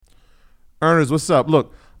Earners, what's up?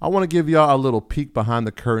 Look, I want to give y'all a little peek behind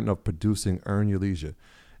the curtain of producing Earn Your Leisure.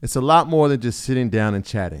 It's a lot more than just sitting down and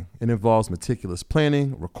chatting. It involves meticulous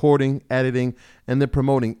planning, recording, editing, and then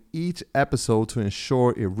promoting each episode to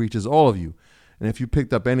ensure it reaches all of you. And if you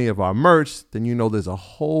picked up any of our merch, then you know there's a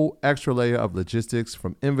whole extra layer of logistics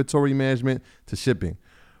from inventory management to shipping.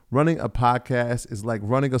 Running a podcast is like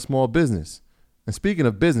running a small business. And speaking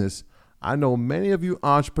of business, I know many of you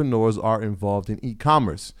entrepreneurs are involved in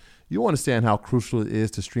e-commerce. You understand how crucial it is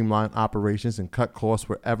to streamline operations and cut costs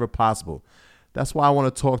wherever possible. That's why I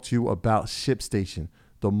want to talk to you about ShipStation,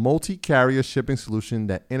 the multi-carrier shipping solution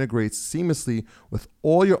that integrates seamlessly with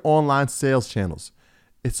all your online sales channels.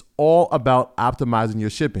 It's all about optimizing your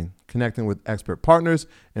shipping, connecting with expert partners,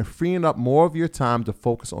 and freeing up more of your time to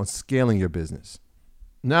focus on scaling your business.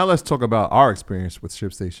 Now let's talk about our experience with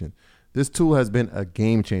ShipStation. This tool has been a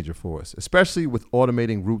game changer for us, especially with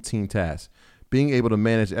automating routine tasks. Being able to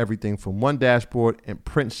manage everything from one dashboard and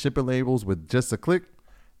print shipping labels with just a click,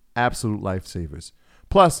 absolute lifesavers.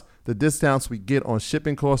 Plus, the discounts we get on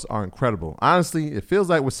shipping costs are incredible. Honestly, it feels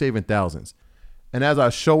like we're saving thousands. And as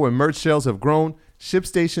our show and merch sales have grown,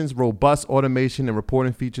 ShipStation's robust automation and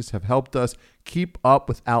reporting features have helped us keep up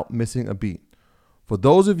without missing a beat. For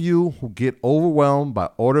those of you who get overwhelmed by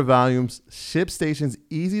order volumes, ShipStation's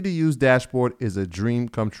easy-to-use dashboard is a dream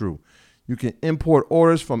come true. You can import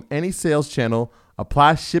orders from any sales channel,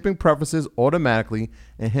 apply shipping preferences automatically,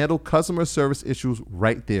 and handle customer service issues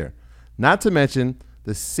right there. Not to mention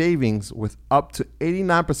the savings with up to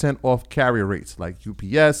 89% off carrier rates like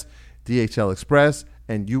UPS, DHL Express,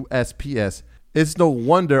 and USPS. It's no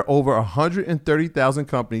wonder over 130,000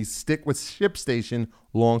 companies stick with ShipStation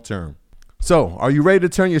long term. So, are you ready to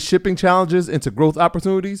turn your shipping challenges into growth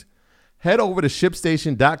opportunities? Head over to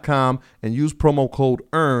ShipStation.com and use promo code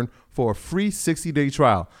EARN for a free 60-day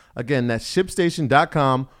trial. Again, that's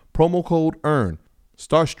ShipStation.com, promo code EARN.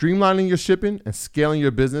 Start streamlining your shipping and scaling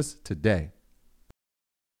your business today.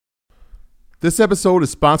 This episode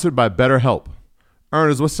is sponsored by BetterHelp.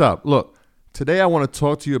 Earners, what's up? Look, today I want to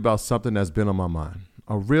talk to you about something that's been on my mind,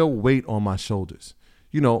 a real weight on my shoulders.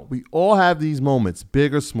 You know, we all have these moments,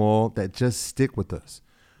 big or small, that just stick with us.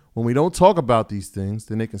 When we don't talk about these things,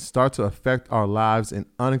 then they can start to affect our lives in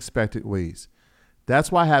unexpected ways.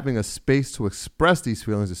 That's why having a space to express these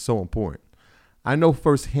feelings is so important. I know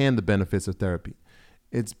firsthand the benefits of therapy.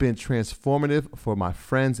 It's been transformative for my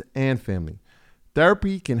friends and family.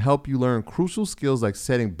 Therapy can help you learn crucial skills like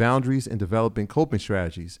setting boundaries and developing coping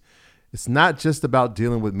strategies. It's not just about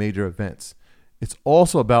dealing with major events. It's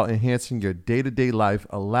also about enhancing your day-to-day life,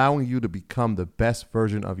 allowing you to become the best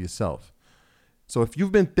version of yourself. So if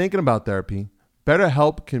you've been thinking about therapy,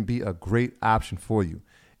 BetterHelp can be a great option for you.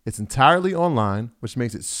 It's entirely online, which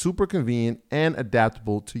makes it super convenient and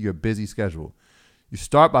adaptable to your busy schedule. You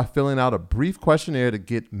start by filling out a brief questionnaire to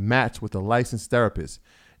get matched with a licensed therapist,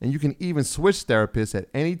 and you can even switch therapists at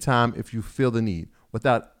any time if you feel the need,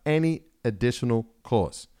 without any additional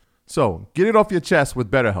cost. So get it off your chest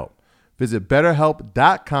with BetterHelp. Visit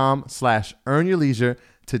BetterHelp.com/earnyourleisure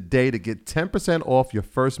today to get 10% off your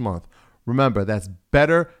first month. Remember, that's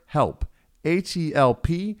BetterHelp,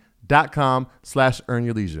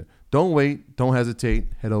 HELP.com/earnyourleisure. Don't wait. Don't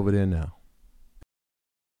hesitate. Head over there now.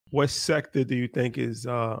 What sector do you think is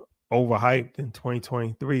overhyped in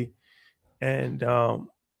 2023 and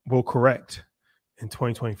will correct in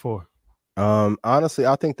 2024? Honestly,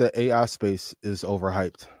 I think the AI space is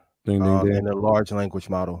overhyped. Ding, ding, ding. And the large language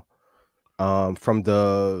model. From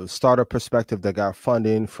the startup perspective that got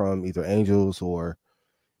funding from either angels or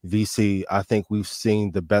VC, I think we've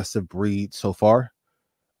seen the best of breed so far.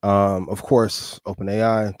 Of course,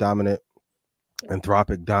 OpenAI dominant,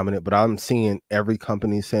 Anthropic dominant, but I'm seeing every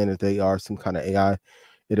company saying that they are some kind of AI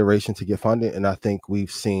iteration to get funded, and I think we've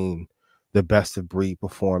seen the best of breed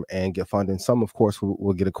perform and get funding. Some, of course,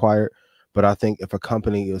 will get acquired, but I think if a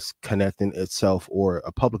company is connecting itself, or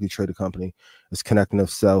a publicly traded company is connecting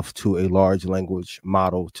itself to a large language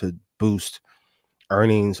model to boost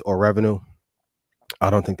earnings or revenue, I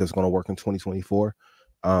don't think that's going to work in 2024.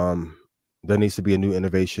 There needs to be a new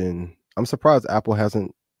innovation. I'm surprised Apple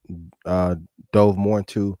hasn't dove more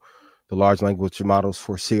into the large language models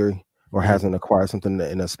for Siri, or hasn't acquired something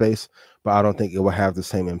in that space, but I don't think it will have the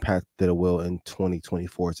same impact that it will in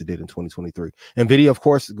 2024 as it did in 2023. NVIDIA, of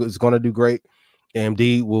course, is going to do great.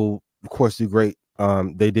 AMD will, of course, do great.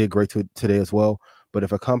 They did great today as well. But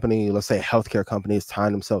if a company, let's say a healthcare company, is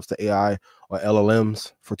tying themselves to AI or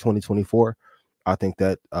LLMs for 2024, I think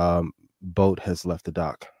that boat has left the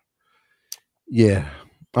dock. Yeah,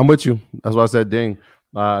 I'm with you. That's why I said ding.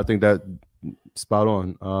 I think that spot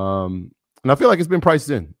on. And I feel like it's been priced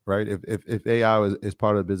in, right? If AI is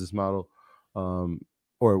part of the business model,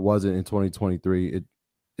 or it wasn't in 2023.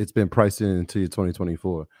 It's been priced in into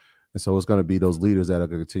 2024, and so it's going to be those leaders that are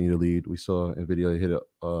going to continue to lead. We saw Nvidia hit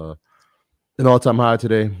an all-time high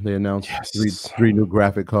today. They announced three new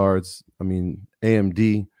graphic cards. I mean,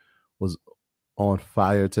 AMD was on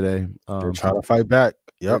fire today. They're trying to fight back.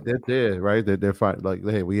 Yep, they're there, right? They're fine. Like,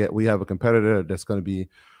 hey, we have a competitor that's going to be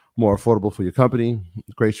more affordable for your company.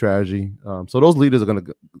 Great strategy. So those leaders are going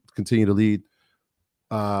to continue to lead.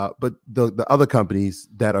 But the other companies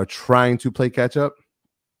that are trying to play catch up,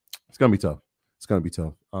 it's going to be tough. It's going to be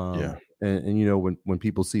tough. Yeah. And you know, when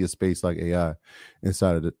people see a space like AI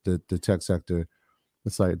inside of the tech sector,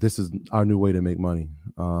 it's like, this is our new way to make money.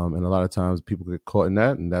 And a lot of times people get caught in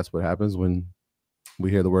that, and that's what happens when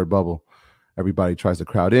we hear the word bubble. Everybody tries to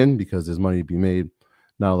crowd in because there's money to be made.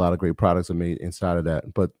 Not a lot of great products are made inside of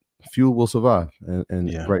that, but few will survive.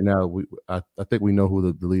 And right now, I think we know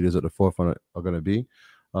who the leaders at the forefront are going to be.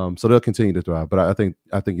 So they'll continue to thrive. But I think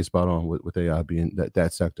you're spot on with AI being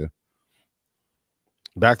that sector.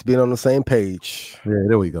 Back to being on the same page. Yeah,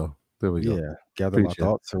 there we go. Yeah, gather my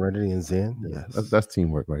thoughts, serenity, and zen. Yes, that's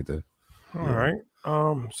teamwork right there. All right.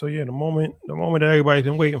 So yeah, the moment that everybody's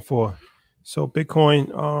been waiting for. So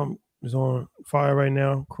Bitcoin is on fire right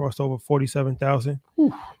now. Crossed over 47,000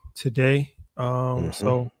 today.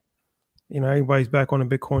 So you know, everybody's back on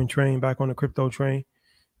the Bitcoin train, back on the crypto train.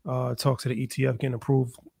 Talks to the ETF getting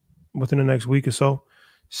approved within the next week or so.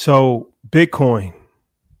 So Bitcoin,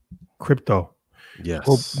 crypto. Yes.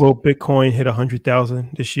 Will Bitcoin hit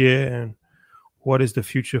 100,000 this year? And what is the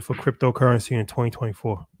future for cryptocurrency in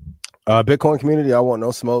 2024? Bitcoin community, I want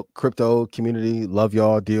no smoke. Crypto community, love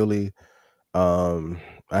y'all dearly. I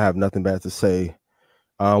have nothing bad to say.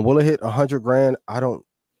 Will it hit 100 grand? I don't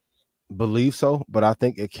believe so, but I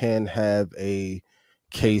think it can have a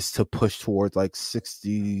case to push towards like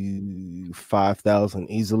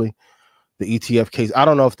 65,000 easily. The ETF case, I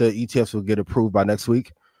don't know if the ETFs will get approved by next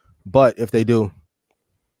week, but if they do,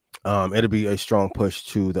 it'll be a strong push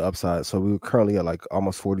to the upside. So we're currently at like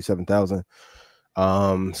almost 47,000.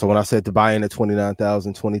 So when I said to buy in at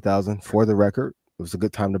 29,000, 20,000, for the record, it was a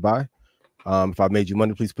good time to buy. If I made you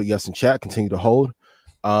money, please put yes in chat. Continue to hold.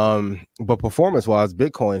 But performance-wise,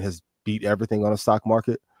 Bitcoin has beat everything on the stock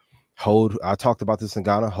market. Hold. I talked about this in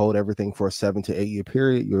Ghana. Hold everything for a 7 to 8 year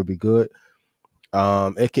period. You'll be good.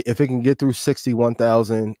 If it can get through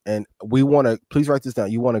 61,000, and we want to, please write this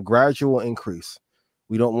down. You want a gradual increase.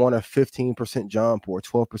 We don't want a 15% jump or a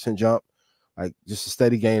 12% jump. Like just a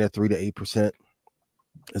steady gain of 3 to 8%.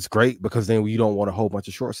 It's great because then you don't want a whole bunch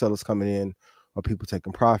of short sellers coming in, or people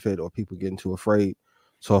taking profit, or people getting too afraid.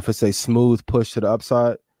 So if it's a smooth push to the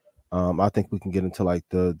upside, I think we can get into like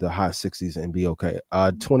the high 60s and be okay.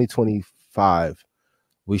 2025,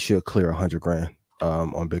 we should clear 100 grand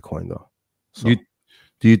on Bitcoin though. So,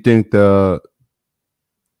 do you think the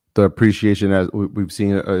appreciation as we've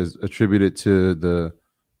seen is attributed to the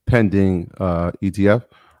pending ETF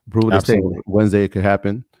approval? Saying Wednesday it could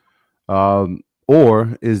happen,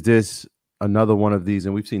 or is this another one of these?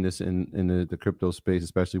 And we've seen this in the crypto space,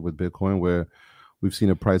 especially with Bitcoin, where we've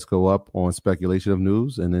seen a price go up on speculation of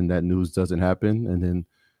news, and then that news doesn't happen, and then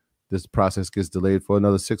this process gets delayed for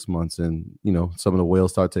another 6 months, and you know, some of the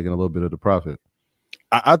whales start taking a little bit of the profit.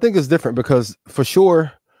 I think it's different because for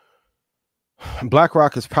sure,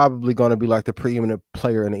 BlackRock is probably going to be like the preeminent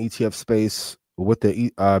player in the ETF space with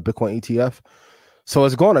the Bitcoin ETF. So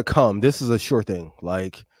it's going to come. This is a sure thing.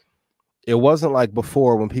 Like, it wasn't like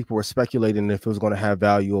before when people were speculating if it was going to have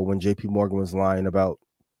value, or when JP Morgan was lying about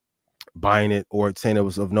buying it or saying it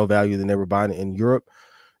was of no value, then they were buying it in Europe.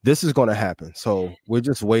 This is going to happen. So we're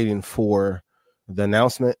just waiting for the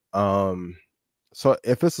announcement. So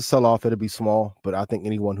if it's a sell-off, it'll be small, but I think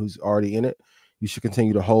anyone who's already in it, you should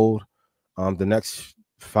continue to hold. The next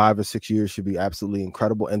 5 or 6 years should be absolutely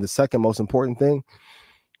incredible. And the second most important thing,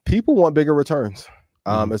 people want bigger returns.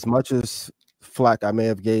 As much as flack I may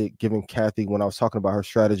have given Kathy when I was talking about her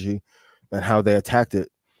strategy and how they attacked it,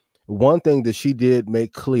 one thing that she did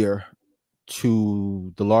make clear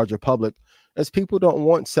to the larger public is people don't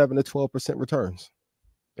want 7 to 12% returns.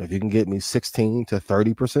 If you can get me 16 to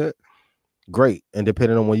 30%, great. And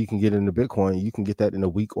depending on when you can get into Bitcoin, you can get that in a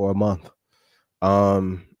week or a month.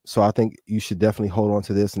 So I think you should definitely hold on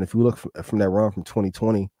to this. And if you look from that run from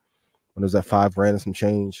 2020, when it was at 5 grand and some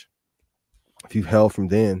change, if you held from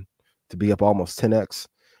then to be up almost 10x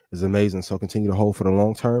is amazing. So continue to hold for the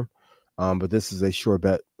long term. But this is a sure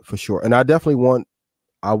bet for sure. And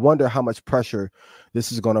I wonder how much pressure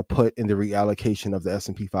this is going to put in the reallocation of the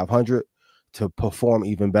S&P 500 to perform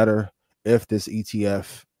even better if this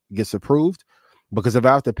ETF gets approved. Because if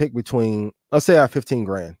I have to pick between, let's say I have 15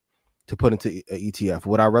 grand to put into an ETF.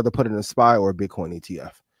 Would I rather put it in SPY or a Bitcoin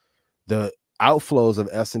ETF? The outflows of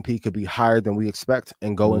S&P could be higher than we expect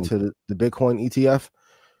and go into the Bitcoin ETF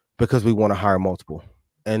because we want a higher multiple.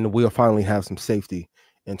 And we'll finally have some safety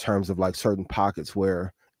in terms of like certain pockets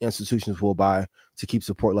where institutions will buy to keep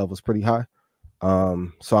support levels pretty high.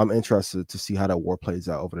 So I'm interested to see how that war plays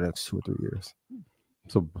out over the next 2 or 3 years.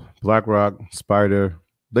 So BlackRock, Spider,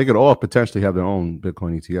 they could all potentially have their own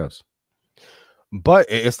Bitcoin ETFs. But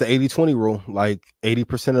it's the 80-20 rule. Like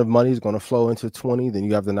 80% of money is going to flow into 20. Then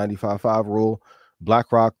you have the 95-5 rule.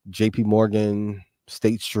 BlackRock, JP Morgan,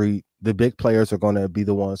 State Street, the big players are going to be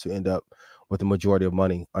the ones who end up with the majority of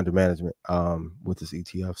money under management with this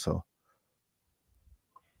ETF. So,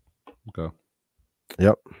 okay.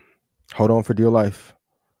 Yep. Hold on for dear life.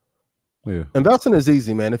 Yeah. Investing is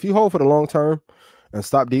easy, man. If you hold for the long term and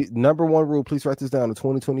stop, number one rule, please write this down in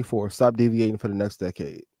 2024, stop deviating for the next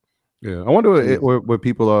decade. Yeah. I wonder where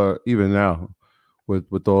people are even now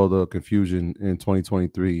with all the confusion in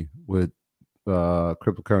 2023 with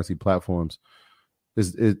cryptocurrency platforms.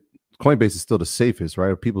 Coinbase is still the safest, right?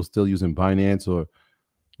 Are people still using Binance or,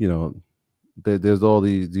 there's all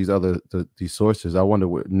these other these sources. I wonder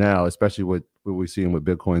what now, especially what we're seeing with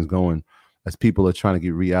Bitcoin's going, as people are trying to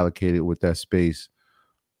get reallocated with that space,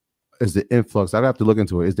 is the influx, I'd have to look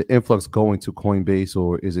into it. Is the influx going to Coinbase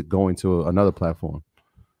or is it going to another platform?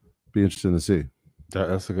 Be interesting to see.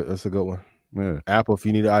 That's a good one. Yeah. Apple, if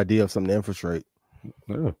you need an idea of something to infiltrate.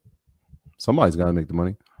 Yeah. Somebody's got to make the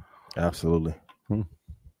money. Absolutely. All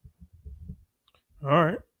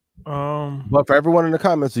right. But for everyone in the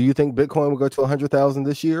comments, do you think Bitcoin will go to 100,000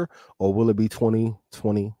 this year or will it be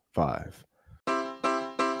 2025?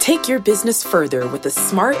 Take your business further with the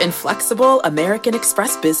smart and flexible American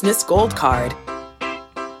Express Business Gold Card.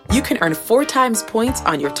 You can earn 4 times points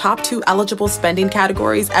on your top 2 eligible spending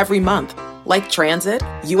categories every month, like transit,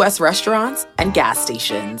 U.S. restaurants, and gas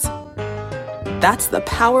stations. That's the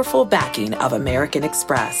powerful backing of American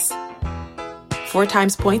Express. 4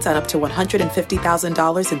 times points on up to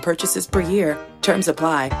 $150,000 in purchases per year. Terms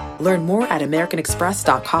apply. Learn more at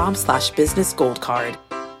americanexpress.com/businessgoldcard.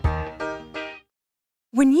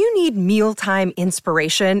 When you need mealtime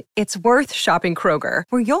inspiration, it's worth shopping Kroger,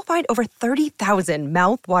 where you'll find over 30,000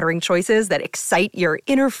 mouth-watering choices that excite your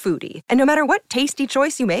inner foodie. And no matter what tasty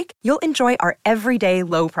choice you make, you'll enjoy our everyday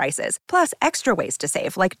low prices, plus extra ways to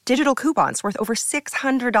save, like digital coupons worth over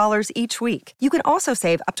 $600 each week. You can also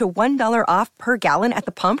save up to $1 off per gallon at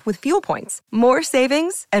the pump with fuel points. More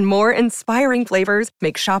savings and more inspiring flavors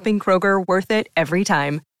make shopping Kroger worth it every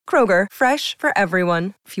time. Kroger, fresh for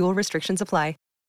everyone. Fuel restrictions apply.